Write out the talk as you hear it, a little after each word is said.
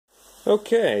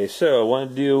Okay, so I wanted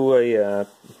to do a,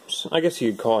 I guess you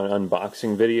could call it an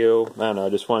unboxing video. I don't know, I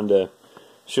just wanted to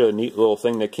show a neat little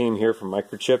thing that came here from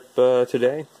Microchip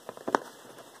today.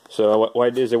 So what I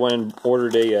did is I went and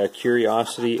ordered a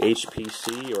Curiosity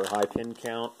HPC, or high pin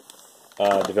count,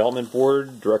 development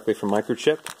board directly from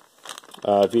Microchip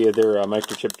via their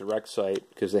MicrochipDirect site,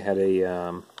 because they had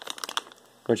a,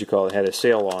 had a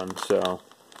sale on, so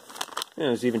it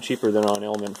was even cheaper than on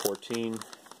Element 14.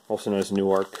 Also known as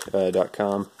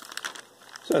newark.com.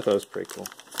 So I thought it was pretty cool.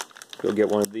 Go get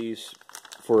one of these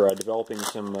for developing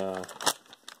some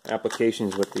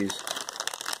applications with these.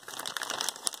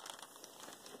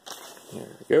 There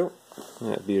we go.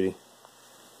 That beauty.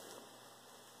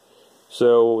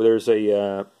 So there's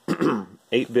a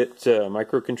 8-bit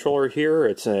microcontroller here.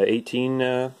 It's an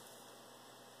 18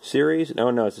 series.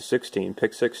 No, it's a 16.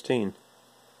 Pick 16.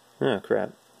 Oh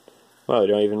crap. Well, I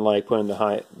don't even like putting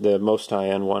the most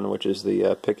high-end one, which is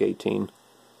the PIC 18.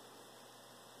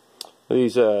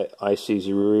 These ICs,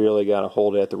 you really got to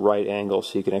hold it at the right angle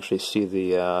so you can actually see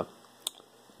the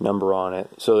number on it.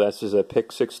 So that's a PIC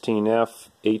 16F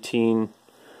 18,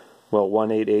 well,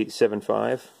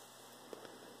 18875.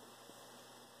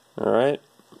 All right,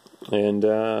 and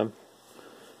I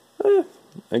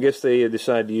guess they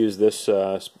decided to use this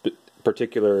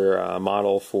particular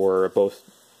model for both.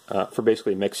 For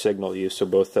basically mixed signal use, so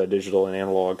both digital and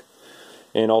analog,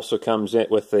 and also comes in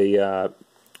with a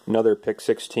another PIC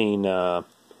 16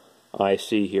 IC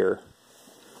here,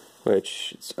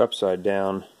 which it's upside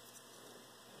down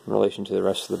in relation to the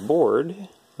rest of the board.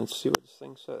 Let's see what this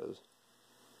thing says.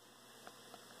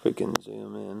 If we can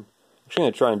zoom in. I'm actually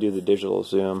going to try and do the digital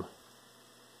zoom.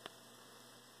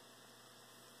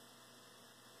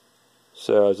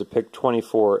 So it's a PIC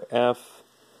 24F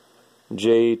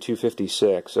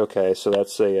J256. Okay, so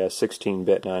that's a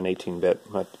 16-bit, not an 18-bit.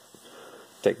 Might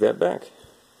take that back.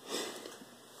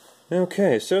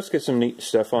 Okay, so let's get some neat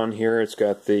stuff on here. It's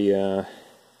got the,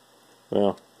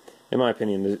 well, in my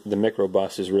opinion, the micro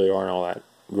buses really aren't all that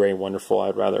great and wonderful.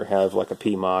 I'd rather have like a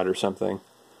P-mod or something,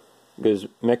 because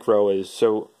micro is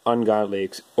so ungodly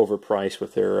overpriced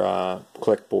with their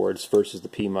click boards versus the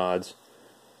P-mods.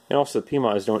 And also the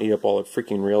P-mods don't eat up all the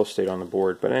freaking real estate on the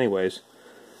board. But anyways,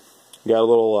 got a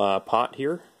little pot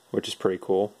here, which is pretty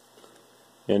cool.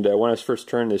 And when I was first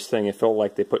turned this thing, it felt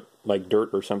like they put like dirt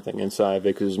or something inside of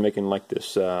it, because it was making like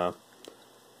this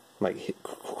like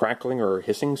crackling or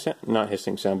hissing sound, not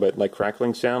hissing sound, but like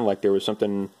crackling sound, like there was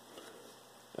something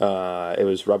it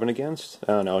was rubbing against.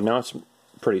 I don't know. Now it's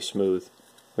pretty smooth,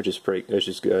 which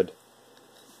is good.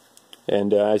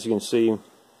 And as you can see,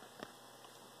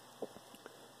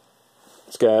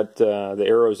 it's got the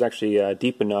arrow is actually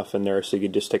deep enough in there so you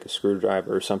could just take a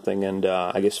screwdriver or something and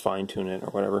I guess fine tune it or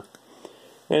whatever.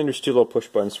 And there's two little push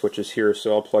button switches here,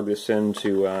 so I'll plug this in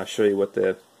to show you what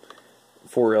the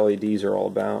 4 LEDs are all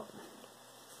about.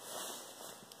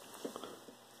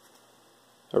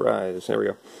 Alright, there we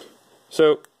go.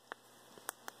 So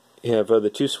you have the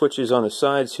two switches on the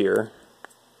sides here.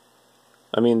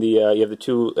 I mean, you have the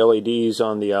two LEDs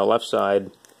on the left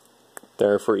side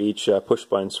there for each push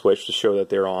button switch to show that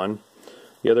they're on.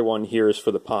 The other one here is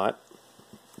for the pot.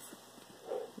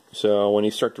 So when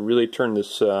you start to really turn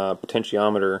this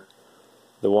potentiometer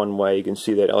the one way, you can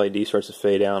see that LED starts to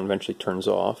fade out and eventually turns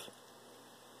off.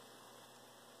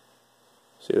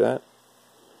 See that?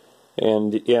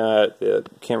 And yeah, the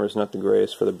camera's not the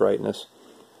greatest for the brightness.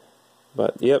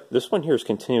 But yep, this one here is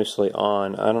continuously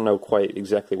on. I don't know quite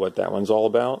exactly what that one's all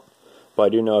about, but I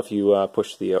do know if you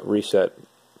push the reset,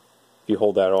 if you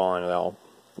hold that on, it'll,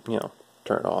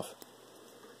 turn it off.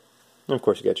 And of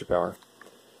course you got your power.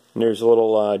 And there's a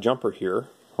little jumper here,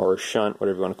 or a shunt,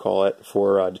 whatever you want to call it,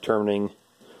 for determining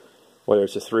whether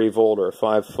it's a 3-volt or a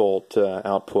 5-volt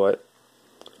output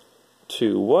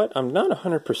to what? I'm not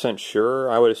 100%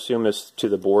 sure. I would assume it's to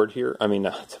the board here. I mean,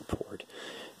 not the board.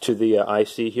 To the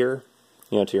IC here,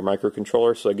 to your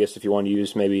microcontroller. So I guess if you want to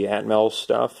use maybe Atmel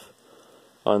stuff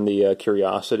on the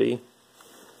Curiosity,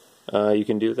 you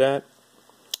can do that.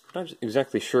 I'm not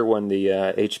exactly sure when the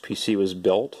HPC was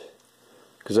built,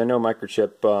 because I know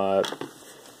Microchip,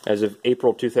 as of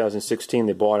April 2016,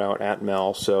 they bought out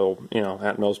Atmel, so,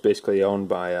 Atmel's basically owned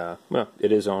by, well,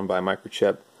 it is owned by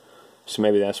Microchip, so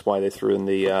maybe that's why they threw in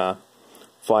the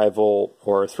 5-volt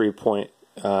or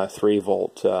 3.3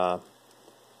 volt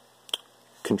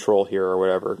control here or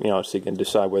whatever, so you can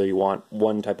decide whether you want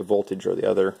one type of voltage or the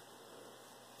other.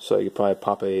 So you probably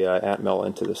pop a Atmel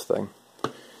into this thing.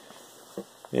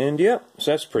 And yeah,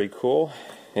 so that's pretty cool.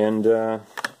 And I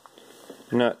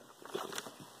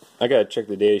gotta check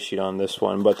the data sheet on this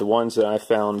one, but the ones that I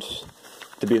found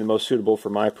to be the most suitable for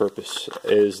my purpose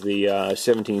is the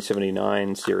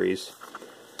 1779 series.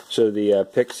 So the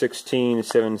PIC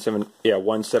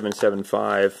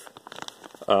 1775.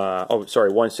 Oh,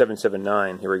 sorry,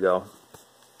 1779. Here we go.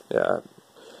 Yeah,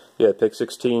 PIC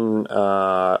 16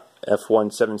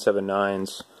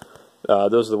 F1779s.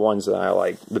 Those are the ones that I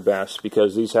like the best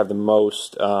because these have the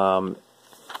most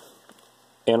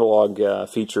analog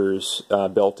features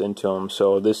built into them.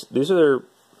 So there's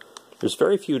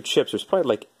very few chips. There's probably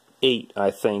like 8, I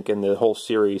think, in the whole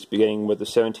series, beginning with the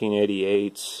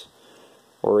 1788s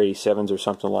or 87s or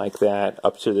something like that,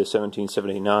 up to the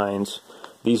 1779s.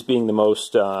 These being the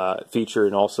most featured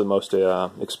and also the most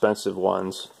expensive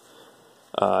ones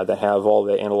that have all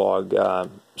the analog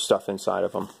stuff inside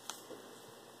of them.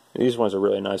 These ones are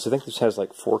really nice. I think this has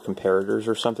like 4 comparators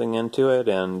or something into it,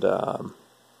 and I'm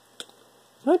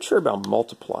not sure about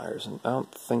multipliers. I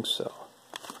don't think so.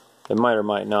 It might or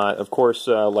might not. Of course,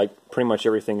 like pretty much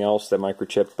everything else that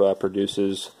Microchip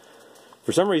produces,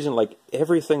 for some reason, like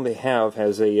everything they have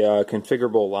has a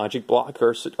configurable logic block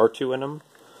or 2 in them.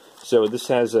 So this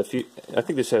has a few. I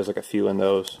think this has like a few in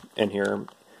those in here.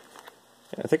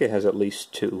 I think it has at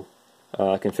least 2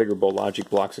 configurable logic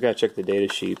blocks. I gotta check the data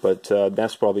sheet, but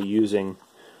that's probably using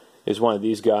is one of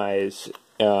these guys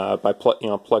by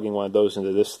plugging one of those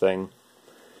into this thing,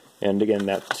 and again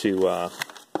that to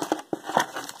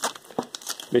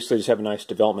basically just have a nice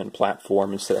development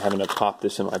platform instead of having to pop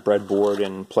this in my breadboard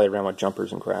and play around with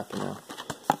jumpers and crap, you know.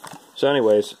 So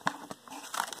anyways,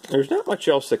 there's not much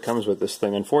else that comes with this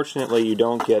thing. Unfortunately, you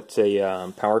don't get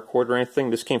a power cord or anything.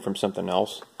 This came from something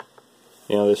else.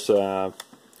 You know, this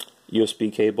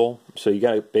USB cable. So you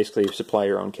got to basically supply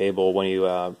your own cable when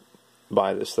you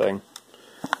buy this thing.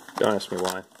 Don't ask me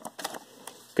why.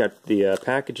 Got the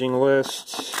packaging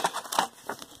list,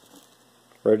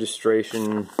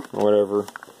 registration, whatever,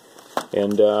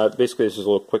 and basically this is a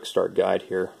little quick start guide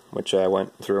here, which I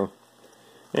went through,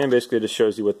 and basically it just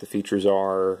shows you what the features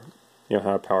are, you know,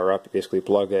 how to power up. You basically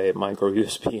plug a micro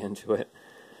USB into it.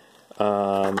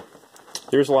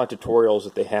 There's a lot of tutorials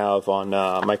that they have on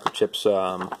Microchip's,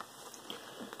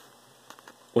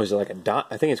 what is it, like a dot?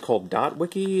 I think it's called Dot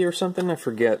Wiki or something. I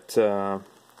forget.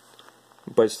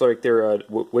 But it's like their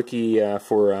wiki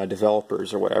for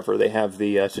developers or whatever. They have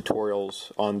the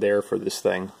tutorials on there for this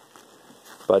thing.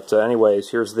 But anyways,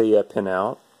 here's the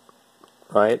pinout,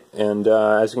 right? And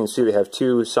as you can see, they have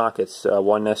 2 sockets,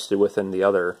 one nested within the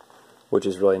other, which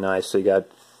is really nice. So you got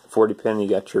 40 pin, you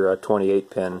got your 28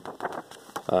 pin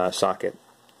socket.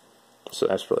 So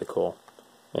that's really cool.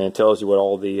 And it tells you what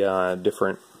all the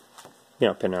different, you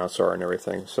know, pinouts are and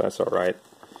everything. So that's all right.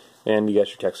 And you got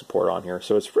your tech support on here.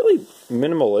 So it's really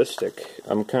minimalistic.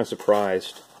 I'm kind of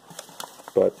surprised.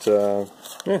 But,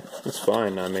 yeah, it's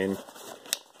fine. I mean,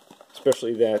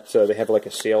 especially that they have like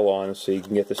a sale on, so you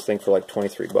can get this thing for like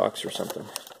 23 bucks or something.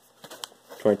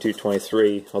 22,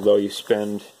 23, although you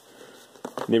spend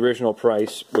the original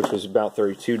price, which was about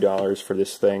 $32 for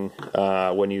this thing,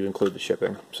 when you include the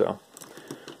shipping. So,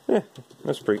 yeah,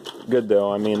 that's pretty good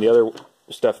though. I mean, the other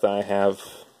stuff that I have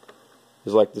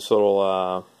is like this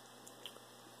little,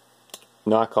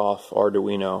 knockoff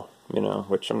Arduino, you know,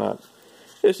 which I'm not.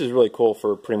 This is really cool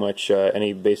for pretty much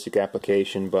any basic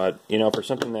application, but you know, for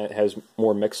something that has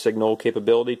more mixed signal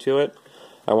capability to it,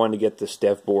 I wanted to get this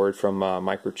dev board from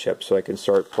Microchip so I can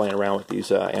start playing around with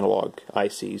these analog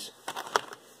ICs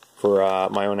for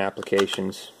my own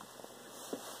applications.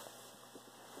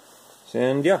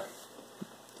 And yeah,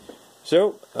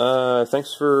 so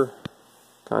thanks for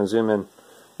kind of zoom in.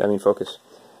 I mean focus.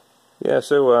 Yeah,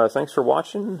 so thanks for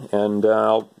watching, and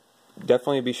I'll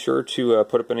definitely be sure to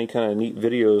put up any kind of neat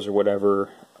videos or whatever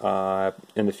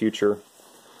in the future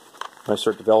when I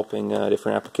start developing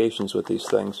different applications with these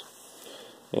things.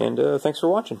 And thanks for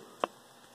watching.